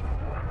grinned.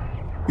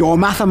 "Your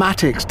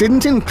mathematics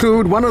didn't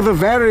include one of the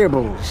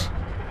variables,"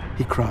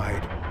 he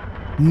cried.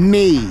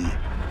 "Me."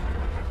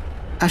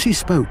 As he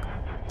spoke,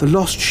 the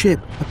lost ship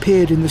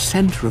appeared in the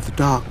center of the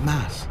dark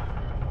mass.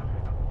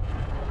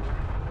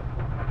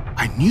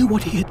 I knew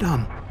what he had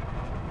done.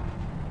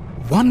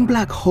 One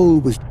black hole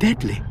was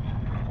deadly,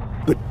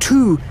 but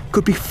two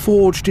could be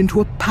forged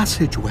into a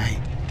passageway,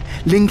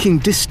 linking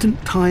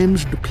distant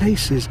times and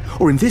places,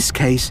 or in this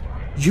case,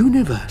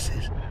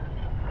 universes.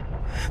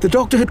 The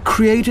Doctor had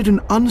created an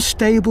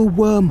unstable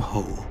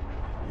wormhole,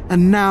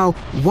 and now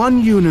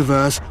one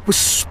universe was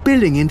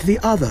spilling into the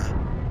other.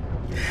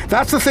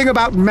 "That's the thing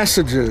about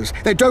messages.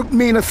 They don't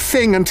mean a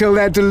thing until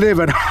they're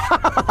delivered. Ha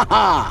ha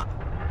ha!"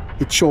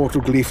 He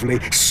chortled gleefully.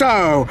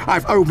 "So,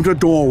 I've opened a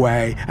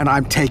doorway, and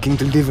I'm taking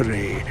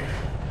delivery.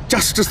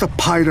 Just as the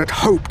pilot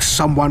hoped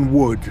someone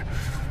would.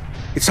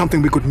 It's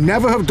something we could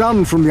never have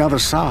done from the other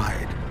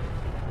side."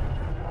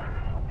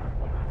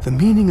 The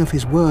meaning of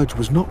his words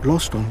was not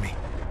lost on me.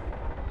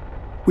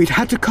 We'd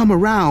had to come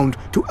around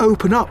to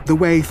open up the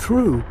way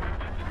through.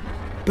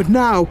 But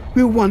now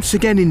we were once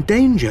again in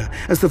danger,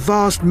 as the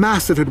vast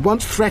mass that had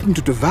once threatened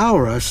to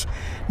devour us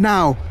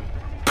now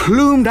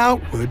plumed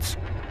outwards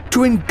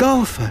to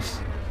engulf us.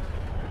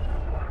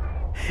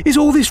 "Is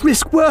all this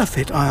risk worth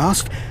it?" I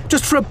asked.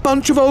 "Just for a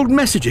bunch of old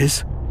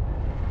messages?"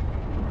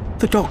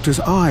 The Doctor's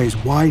eyes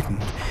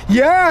widened.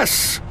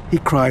 "Yes!" he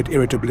cried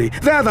irritably.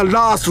 "They're the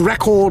last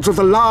records of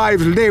the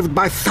lives lived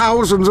by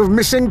thousands of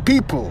missing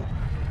people.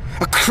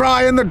 A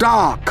cry in the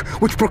dark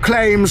which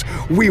proclaims,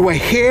 we were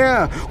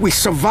here, we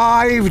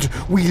survived,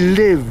 we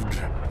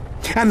lived.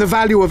 And the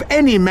value of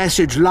any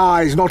message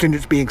lies not in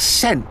its being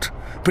sent,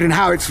 but in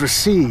how it's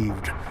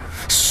received.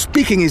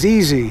 Speaking is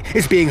easy,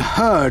 it's being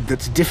heard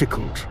that's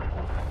difficult."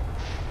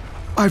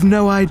 "I've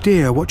no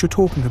idea what you're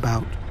talking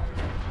about."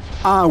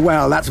 "Ah,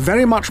 well, that's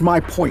very much my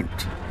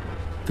point,"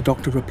 the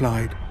Doctor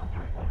replied.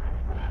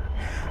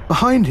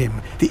 Behind him,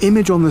 the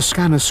image on the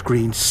scanner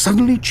screen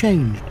suddenly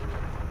changed.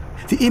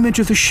 The image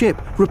of the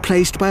ship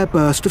replaced by a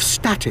burst of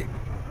static.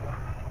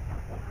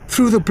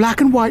 Through the black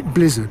and white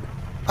blizzard,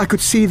 I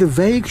could see the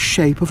vague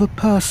shape of a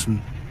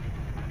person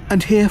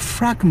and hear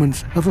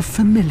fragments of a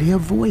familiar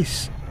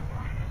voice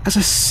as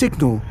a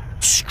signal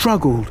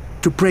struggled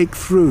to break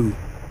through.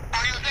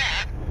 "Are you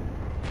there?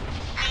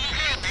 Can you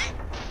hear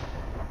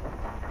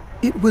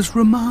me?" It was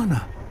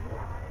Romana.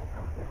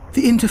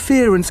 The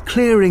interference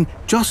clearing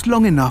just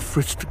long enough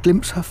for us to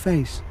glimpse her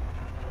face.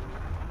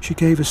 She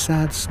gave a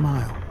sad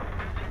smile.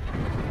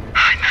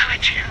 "I know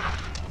it's you.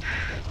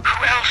 Who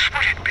else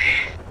would it be?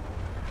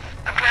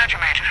 I'm glad you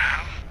made it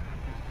home.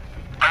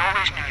 I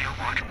always knew you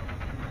would.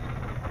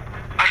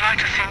 I'd like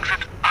to think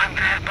that I'm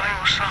there by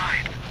your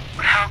side,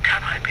 but how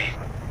can I be?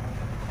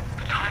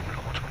 The Time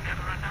Lords will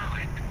never allow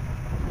it."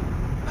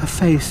 Her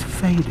face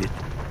faded,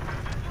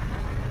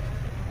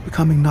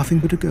 becoming nothing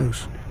but a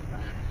ghost,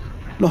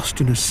 lost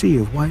in a sea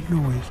of white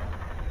noise.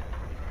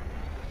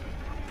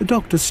 The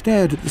Doctor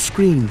stared at the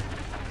screen.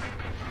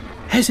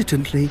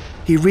 Hesitantly,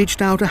 he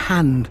reached out a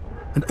hand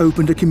and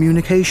opened a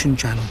communication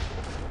channel.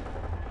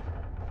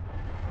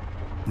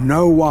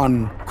 "No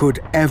one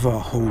could ever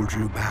hold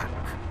you back,"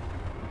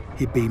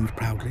 he beamed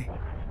proudly.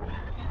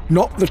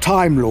 "Not the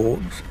Time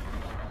Lords.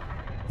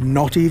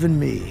 Not even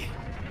me."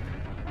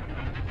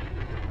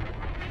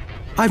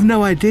 I've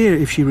no idea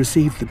if she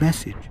received the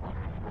message.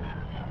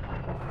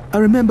 I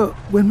remember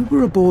when we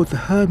were aboard the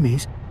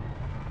Hermes,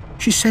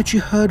 she said she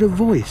heard a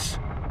voice,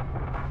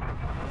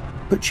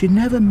 but she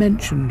never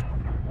mentioned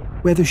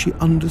whether she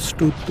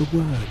understood the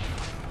word.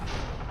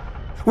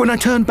 When I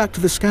turned back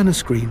to the scanner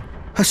screen,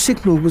 her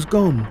signal was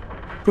gone,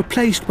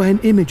 replaced by an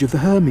image of the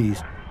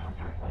Hermes.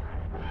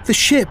 The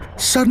ship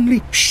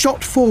suddenly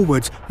shot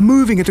forwards,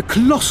 moving at a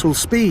colossal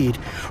speed,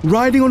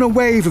 riding on a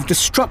wave of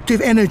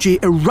destructive energy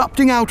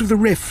erupting out of the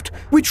rift,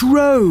 which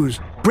rose,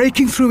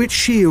 breaking through its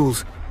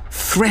shields,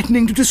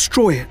 threatening to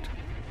destroy it.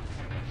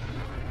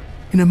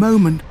 In a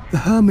moment, the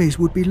Hermes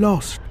would be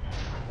lost,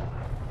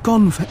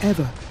 gone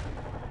forever.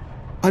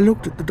 I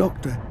looked at the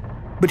doctor,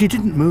 but he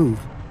didn't move.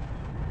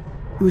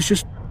 He was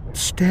just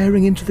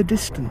staring into the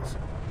distance,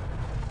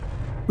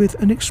 with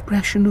an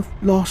expression of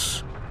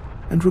loss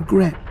and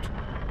regret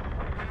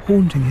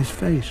haunting his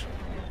face.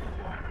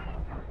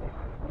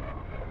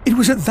 It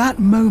was at that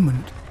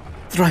moment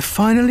that I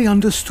finally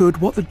understood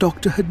what the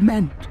doctor had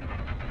meant.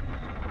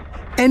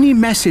 Any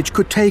message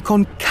could take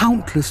on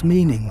countless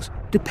meanings,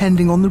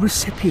 depending on the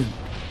recipient,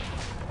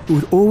 who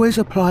would always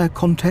apply a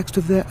context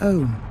of their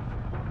own.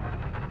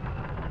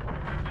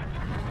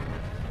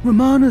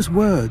 Romana's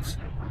words,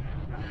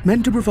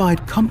 meant to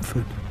provide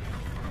comfort,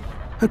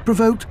 had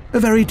provoked a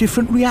very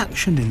different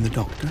reaction in the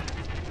doctor.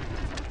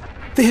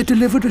 They had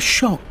delivered a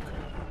shock,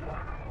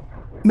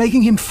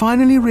 making him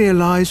finally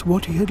realize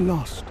what he had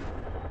lost,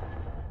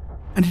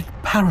 and it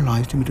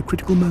paralyzed him at a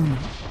critical moment.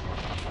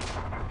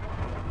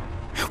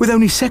 With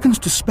only seconds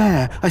to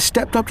spare, I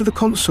stepped up to the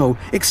console,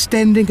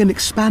 extending and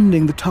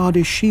expanding the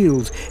TARDIS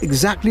shields,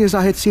 exactly as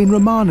I had seen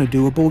Romana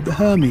do aboard the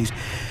Hermes,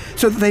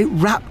 so that they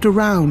wrapped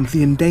around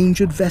the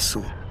endangered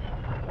vessel.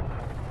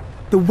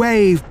 The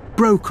wave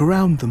broke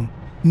around them,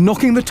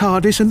 knocking the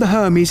TARDIS and the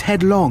Hermes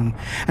headlong,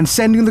 and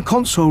sending the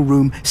console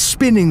room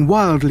spinning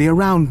wildly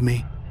around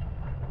me.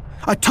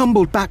 I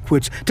tumbled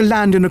backwards to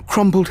land in a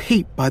crumpled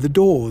heap by the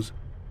doors.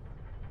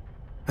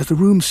 As the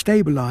room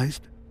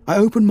stabilized, I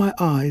opened my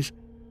eyes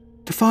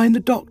to find the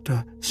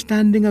doctor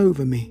standing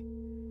over me.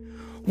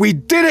 "We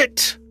did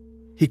it!"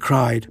 he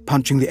cried,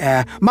 punching the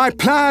air. "My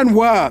plan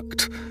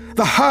worked!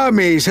 The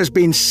Hermes has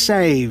been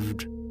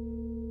saved!"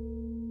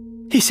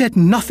 He said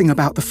nothing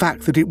about the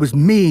fact that it was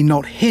me,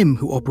 not him,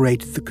 who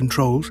operated the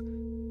controls.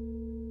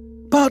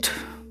 But,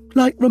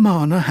 like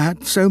Romana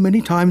had so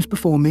many times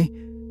before me,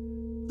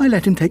 I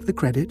let him take the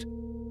credit.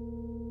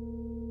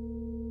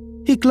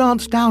 He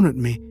glanced down at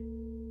me,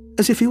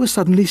 as if he were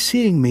suddenly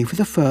seeing me for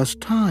the first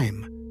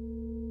time.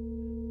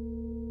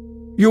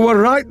 "You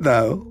were right,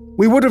 though.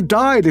 We would have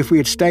died if we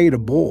had stayed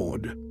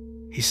aboard,"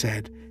 he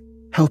said,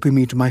 helping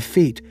me to my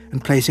feet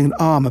and placing an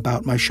arm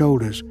about my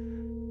shoulders.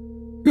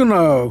 "You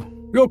know,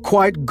 you're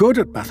quite good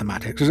at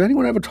mathematics. Has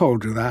anyone ever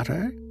told you that,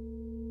 eh?"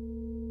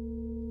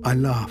 I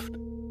laughed.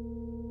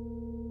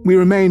 We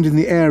remained in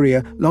the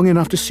area long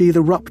enough to see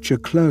the rupture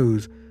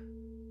close,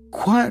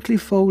 quietly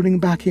folding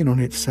back in on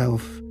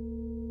itself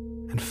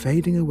and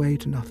fading away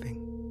to nothing.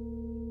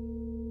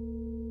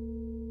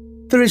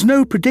 There is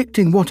no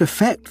predicting what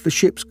effect the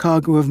ship's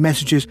cargo of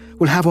messages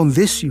will have on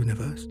this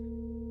universe.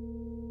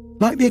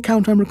 Like the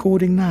account I'm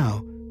recording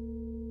now,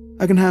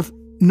 I can have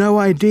no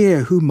idea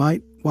who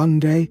might one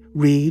day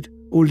read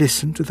or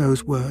listen to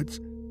those words,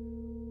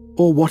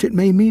 or what it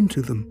may mean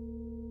to them.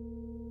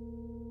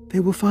 They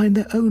will find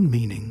their own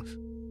meanings.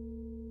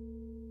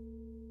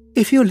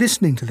 If you're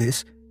listening to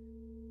this,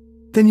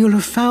 then you'll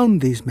have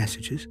found these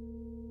messages.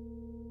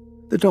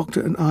 The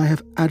doctor and I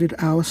have added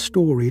our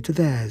story to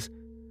theirs,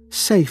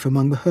 safe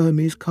among the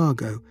Hermes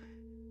cargo,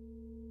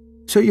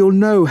 so you'll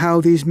know how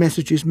these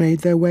messages made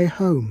their way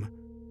home.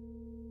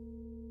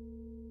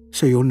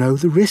 So you'll know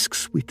the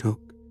risks we took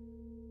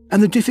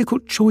and the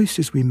difficult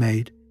choices we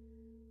made,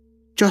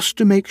 just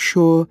to make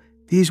sure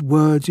these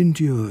words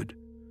endured.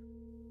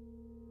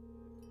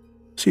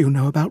 So you'll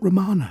know about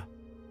Romana.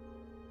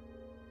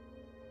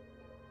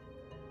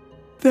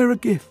 They're a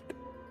gift,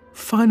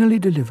 finally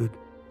delivered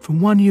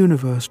from one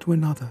universe to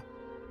another.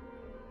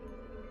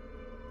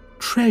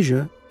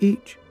 Treasure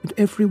each and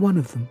every one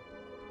of them,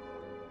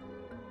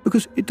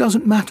 because it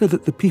doesn't matter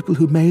that the people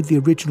who made the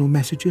original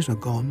messages are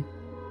gone.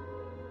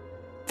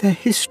 Their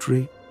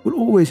history will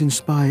always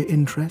inspire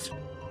interest,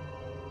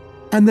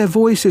 and their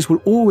voices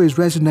will always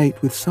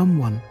resonate with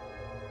someone,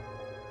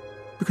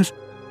 because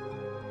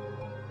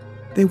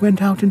they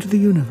went out into the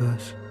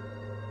universe,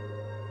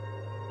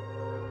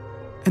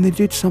 and they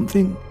did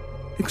something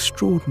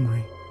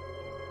extraordinary.